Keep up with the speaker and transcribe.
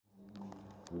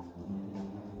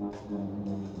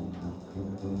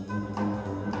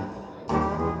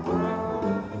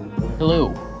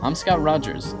Hello, I'm Scott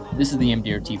Rogers. This is the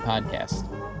MDRT podcast.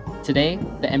 Today,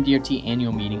 the MDRT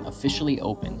annual meeting officially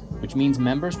opened, which means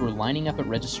members were lining up at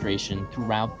registration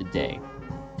throughout the day.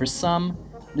 For some,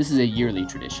 this is a yearly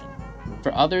tradition.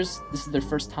 For others, this is their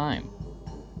first time.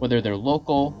 Whether they're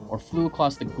local or flew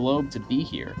across the globe to be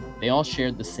here, they all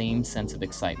shared the same sense of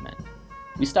excitement.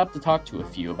 We stopped to talk to a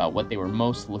few about what they were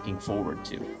most looking forward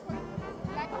to.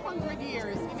 Like 100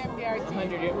 years in MDRT.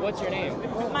 100 years. What's your name?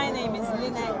 My name is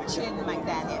Lynette Chin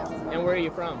McDaniel. And where are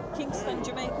you from? Kingston,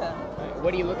 Jamaica.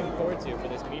 What are you looking forward to for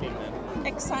this meeting then?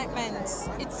 Excitement.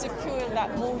 It's the fuel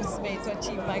that moves me to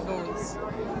achieve my goals.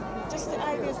 Just the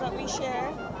ideas that we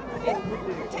share, it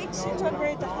takes you to a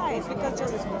greater height because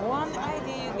just one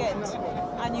idea you get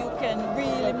and you can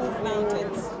really move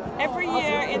mountains. Every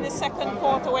year in the second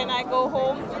quarter when I go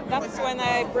home, that's when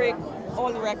I break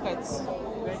all the records.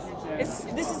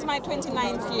 This is my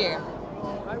 29th year.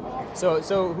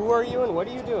 So who are you and what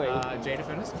are you doing? Jada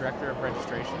Finnis, Director of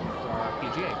Registration for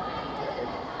PGA.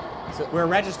 So we're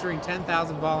registering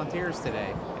 10,000 volunteers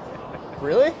today.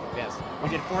 Really? Yes. We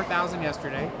did 4,000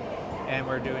 yesterday, and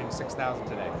we're doing 6,000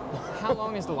 today. How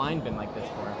long has the line been like this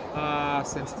for?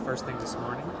 Since the first thing this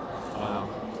morning.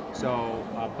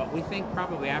 But we think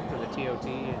probably after the TOT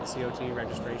and COT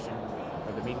registration,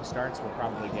 or the meeting starts, we'll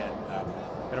probably get,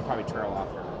 it'll probably trail off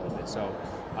here a little bit. So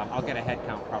I'll get a head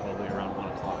count probably around 1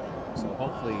 o'clock. So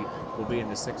hopefully we'll be in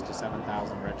the 6,000 to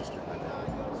 7,000 registered by then.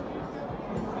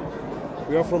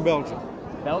 We are from Belgium.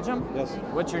 Belgium? Yes.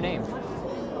 What's your name?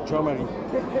 Germany.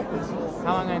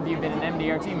 How long have you been an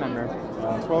MDRT member?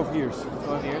 12 years.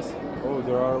 12 years? Oh,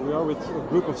 we are with a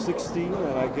group of 16,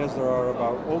 and I guess there are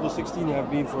about, all the 16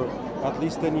 have been for at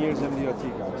least 10 years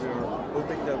MDRT guys. We are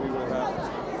hoping that we will have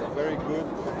very good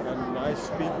and nice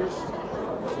speakers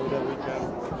so that we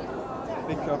can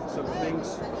pick up some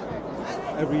things.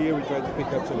 Every year we try to pick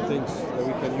up some things that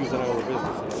we can use in our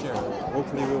business. Sure.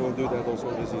 Hopefully we will do that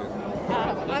also this year.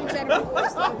 I'm Jennifer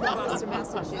Worslow from Boston,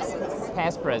 Massachusetts.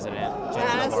 Past president.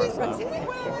 Past president.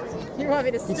 You want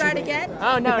me to start again?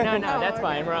 Oh, no, that's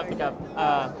fine. We're off the cuff.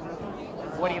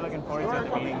 What are you looking forward to at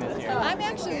the meeting this year? I'm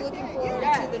actually looking forward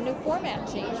to the new format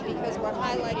change because we're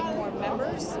highlighting more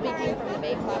members speaking from the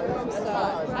main platform. So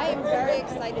I am very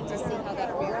excited to see how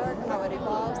that will work, how it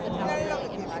evolves, and how it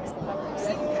really impacts the members.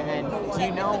 And do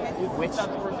you know which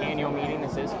annual meeting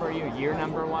this is for you, year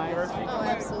number wise? Oh,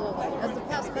 absolutely. As the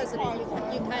past president,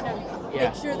 you kind of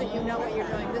make sure that you know what you're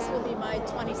doing. This will be my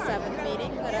 27th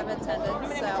meeting that I've attended.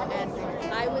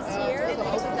 And I was here in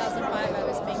 2005. I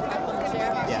was being platform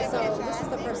chair. Yeah. So this is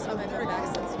the first time I've been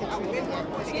back since Katrina hit.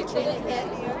 Katrina hit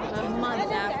a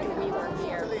month after we were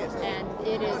here, and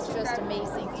it is just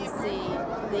amazing to see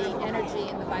the energy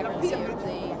and the vibrancy of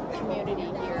the community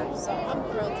here. So I'm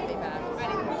thrilled to be back.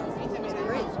 It was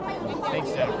great.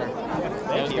 Thanks, Jennifer.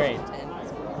 That was great.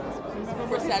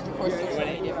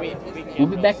 We'll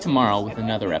be back tomorrow with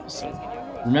another episode.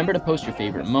 Remember to post your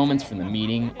favorite moments from the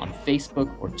meeting on Facebook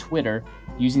or Twitter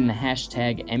using the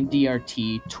hashtag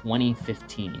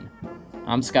MDRT2015.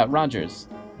 I'm Scott Rogers.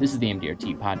 This is the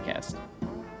MDRT podcast.